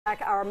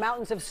Our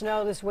mountains of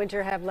snow this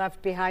winter have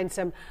left behind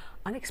some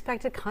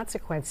unexpected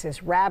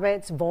consequences.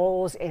 Rabbits,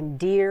 voles, and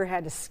deer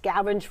had to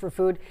scavenge for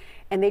food,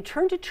 and they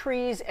turned to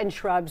trees and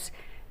shrubs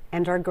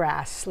and our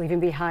grass, leaving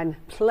behind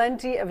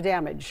plenty of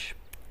damage.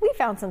 We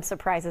found some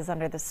surprises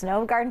under the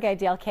snow. Garden Guy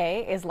Dale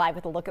Kay is live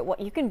with a look at what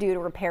you can do to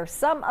repair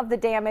some of the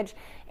damage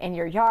in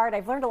your yard.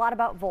 I've learned a lot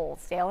about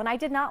voles, Dale, and I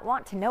did not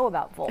want to know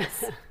about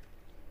voles.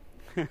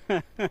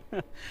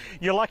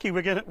 You're lucky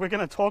we're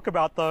gonna talk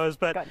about those,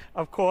 but Good.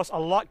 Of course a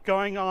lot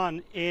going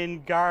on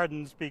in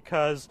gardens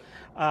because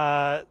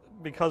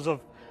of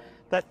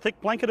that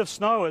thick blanket of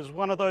snow. Is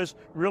one of those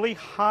really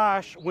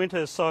harsh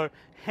winters, so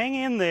hang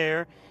in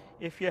there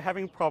if you're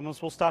having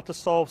problems. We'll start to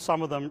solve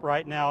some of them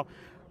right now.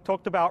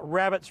 Talked about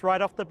rabbits right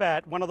off the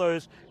bat, one of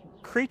those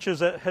creatures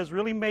that has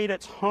really made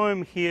its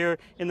home here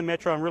in the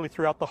metro and really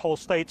throughout the whole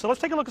state. So let's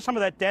take a look at some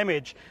of that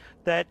damage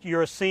that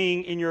you're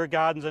seeing in your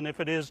gardens, and if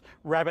it is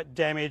rabbit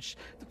damage.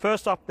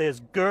 First off, there's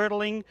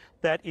girdling.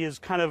 That is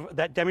kind of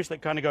that damage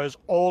that kind of goes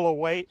all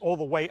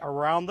the way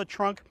around the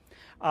trunk.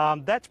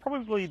 That's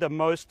probably the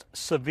most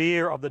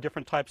severe of the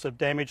different types of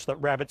damage that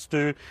rabbits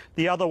do.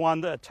 The other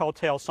one, the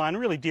telltale sign,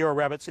 really deer or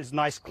rabbits, is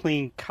nice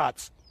clean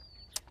cuts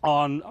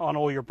on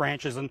all your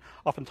branches, and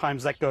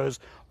oftentimes that goes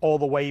all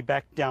the way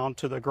back down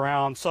to the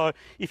ground. So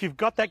if you've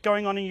got that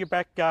going on in your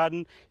back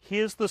garden,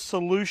 here's the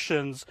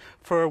solutions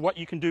for what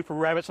you can do for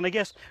rabbits. And I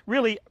guess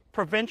really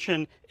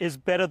prevention is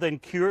better than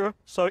cure.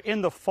 So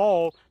in the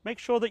fall, make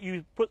sure that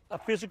you put a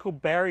physical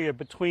barrier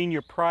between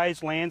your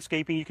prized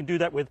landscaping. You can do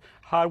that with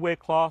hardware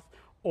cloth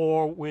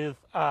or with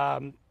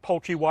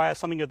poultry wire,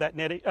 something of that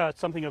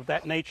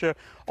nature.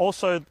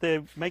 Also,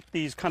 they make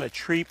these kind of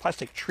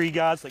plastic tree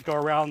guards that go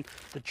around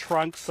the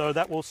trunk, so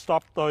that will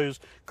stop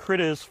those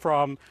critters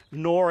from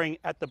gnawing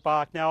at the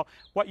bark. Now,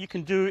 what you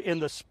can do in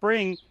the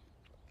spring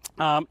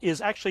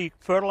is actually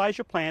fertilize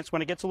your plants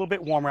when it gets a little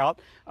bit warmer out.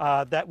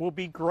 That will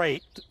be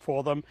great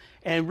for them.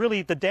 And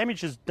really, the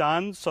damage is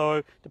done,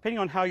 so depending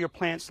on how your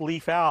plants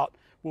leaf out,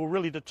 will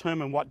really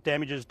determine what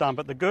damage is done.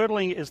 But the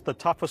girdling is the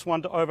toughest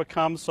one to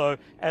overcome. So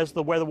as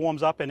the weather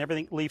warms up and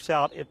everything leaves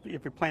out, if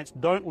your plants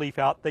don't leaf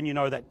out, then you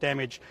know that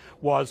damage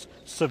was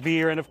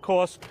severe. And of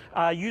course,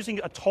 using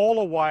a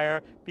taller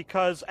wire,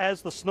 because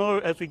as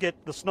we get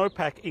the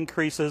snowpack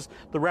increases,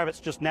 the rabbits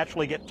just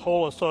naturally get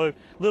taller. So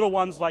little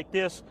ones like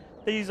this,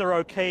 these are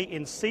okay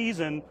in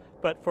season,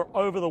 but for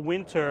over the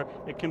winter,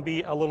 it can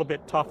be a little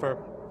bit tougher.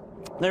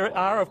 There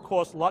are, of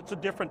course, lots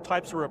of different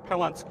types of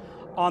repellents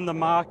on the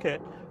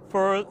market.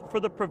 For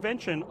the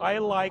prevention, I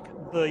like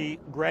the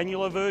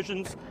granular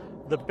versions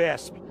the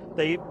best.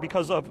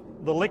 Because of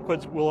the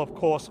liquids will of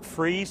course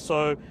freeze,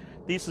 so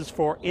this is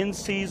for in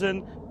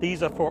season,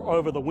 these are for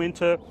over the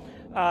winter.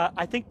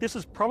 I think this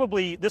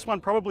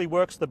one probably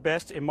works the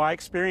best in my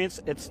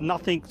experience. It's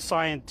nothing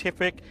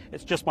scientific,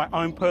 it's just my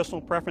own personal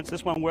preference.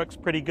 This one works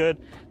pretty good.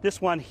 This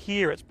one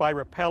here, it's by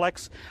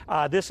Repellex.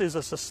 This is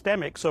a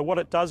systemic, so what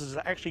it does is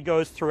it actually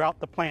goes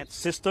throughout the plant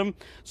system.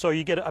 So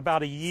you get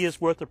about a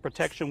year's worth of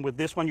protection with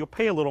this one. You'll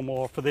pay a little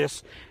more for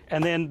this.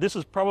 And then this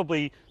is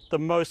probably the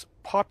most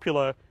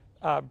popular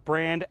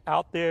brand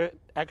out there,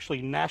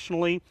 actually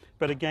nationally,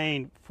 but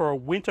again, for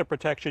winter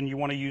protection, you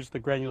want to use the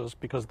granulars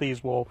because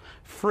these will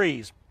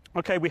freeze.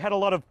 Okay, we had a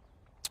lot of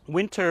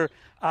winter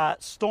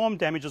storm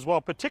damage as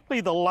well,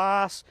 particularly the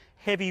last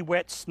heavy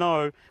wet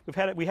snow.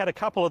 We had a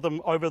couple of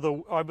them over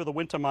the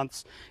winter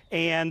months,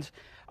 and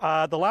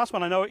the last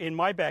one I know in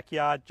my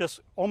backyard just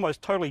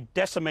almost totally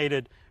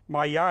decimated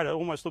my yard. It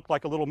almost looked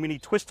like a little mini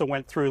twister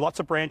went through, lots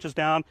of branches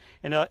down.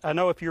 And I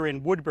know if you're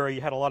in Woodbury,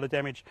 you had a lot of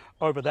damage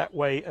over that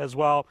way as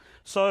well.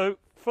 So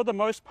for the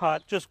most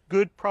part, just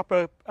good,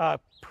 proper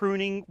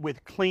pruning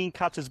with clean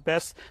cuts is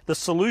best. The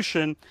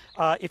solution,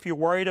 if you're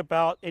worried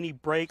about any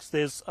breaks,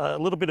 there's a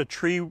little bit of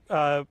tree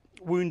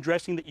wound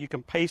dressing that you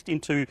can paste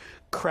into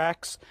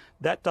cracks.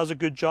 That does a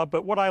good job.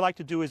 But what I like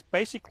to do is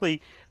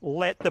basically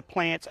let the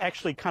plants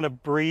actually kind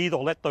of breathe,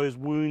 or let those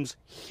wounds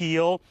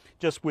heal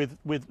just with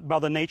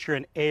Mother Nature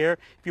and air.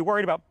 If you're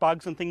worried about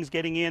bugs and things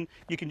getting in,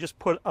 you can just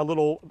put a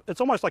little,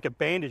 it's almost like a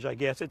bandage, I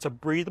guess. It's a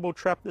breathable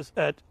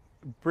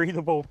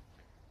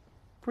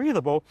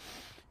breathable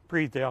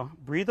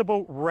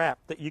wrap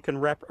that you can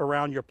wrap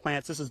around your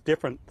plants. This is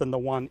different than the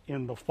one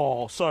in the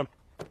fall. So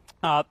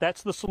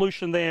that's the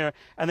solution there.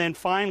 And then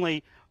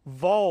finally,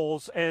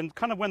 voles, and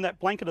kind of when that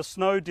blanket of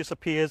snow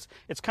disappears,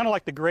 it's kind of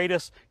like the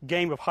greatest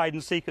game of hide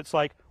and seek. It's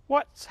like,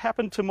 what's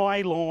happened to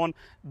my lawn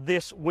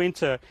this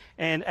winter?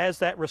 And as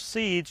that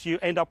recedes, you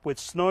end up with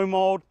snow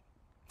mold.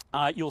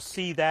 You'll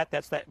see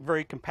that's that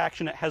very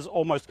compaction. It has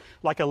almost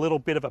like a little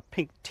bit of a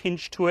pink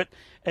tinge to it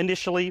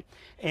initially.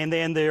 And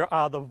then there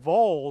are the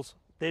voles.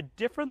 They're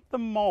different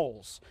than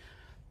moles.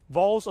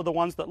 Voles are the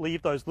ones that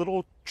leave those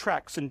little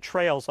tracks and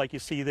trails like you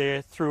see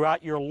there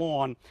throughout your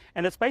lawn.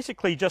 And it's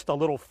basically just a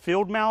little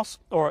field mouse,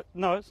 or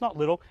no, it's not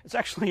little, it's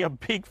actually a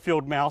big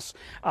field mouse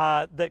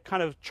that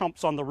kind of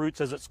chomps on the roots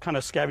as it's kind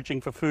of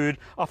scavenging for food.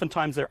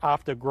 Oftentimes they're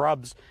after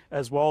grubs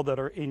as well that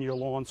are in your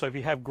lawn. So if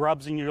you have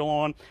grubs in your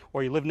lawn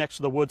or you live next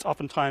to the woods,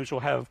 oftentimes you'll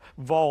have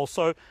voles.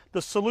 So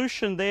the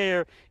solution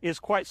there is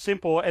quite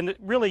simple, and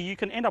really you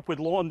can end up with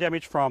lawn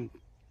damage from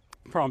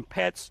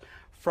pets,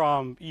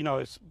 from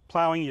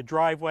plowing your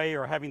driveway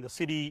or having the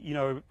city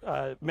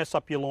mess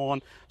up your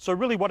lawn. So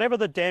really whatever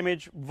the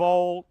damage,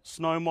 vole,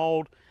 snow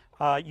mold,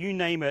 you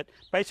name it,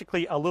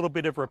 basically a little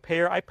bit of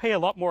repair. I pay a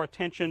lot more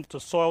attention to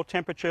soil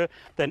temperature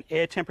than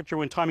air temperature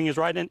when timing is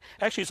right. And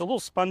actually it's a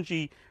little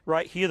spongy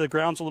right here. The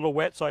ground's a little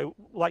wet, so I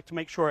like to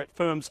make sure it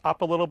firms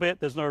up a little bit.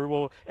 There's no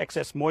real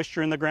excess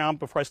moisture in the ground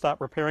before I start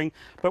repairing.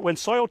 But when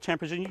soil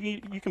temperature,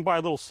 you can buy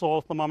a little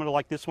soil thermometer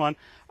like this one,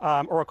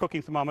 or a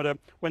cooking thermometer.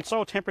 When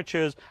soil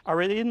temperatures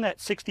are in that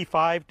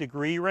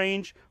 65-degree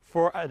range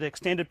for an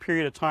extended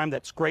period of time,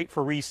 that's great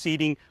for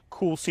reseeding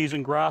cool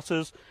season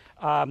grasses.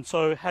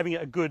 So having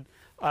a good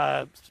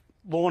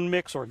lawn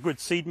mix or a good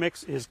seed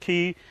mix is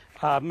key.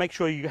 Make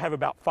sure you have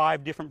about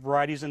 5 different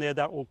varieties in there.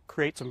 That will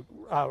create some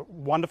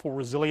wonderful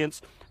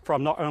resilience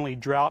from not only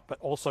drought but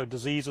also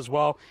disease as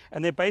well.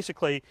 And they're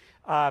basically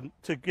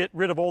to get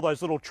rid of all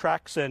those little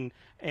tracks and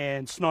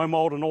snow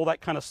mold and all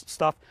that kind of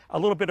stuff. A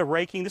little bit of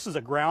raking. This is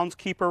a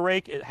groundskeeper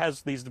rake. It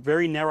has these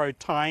very narrow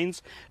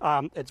tines.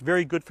 It's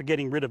very good for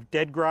getting rid of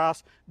dead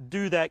grass.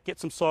 Do that, get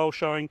some soil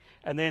showing,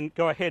 and then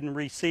go ahead and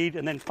reseed.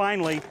 And then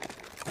finally,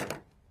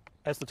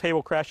 as the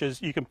table crashes,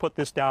 you can put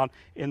this down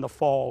in the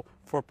fall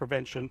for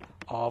prevention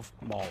of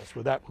moles.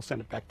 With that, we'll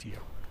send it back to you.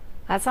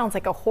 That sounds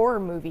like a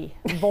horror movie.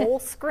 Vole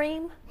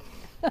scream?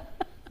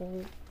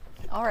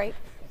 All right.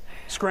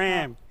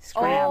 Scram.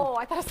 Scram. Oh,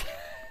 I thought it was...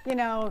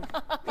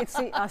 It's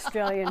the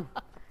Australian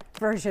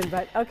version,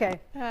 but okay.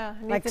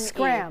 Like an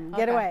scram, E.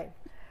 get Okay. away.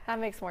 That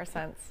makes more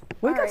sense.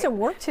 We've All got right. some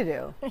work to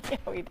do. Yeah,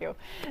 we do.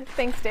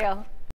 Thanks, Dale.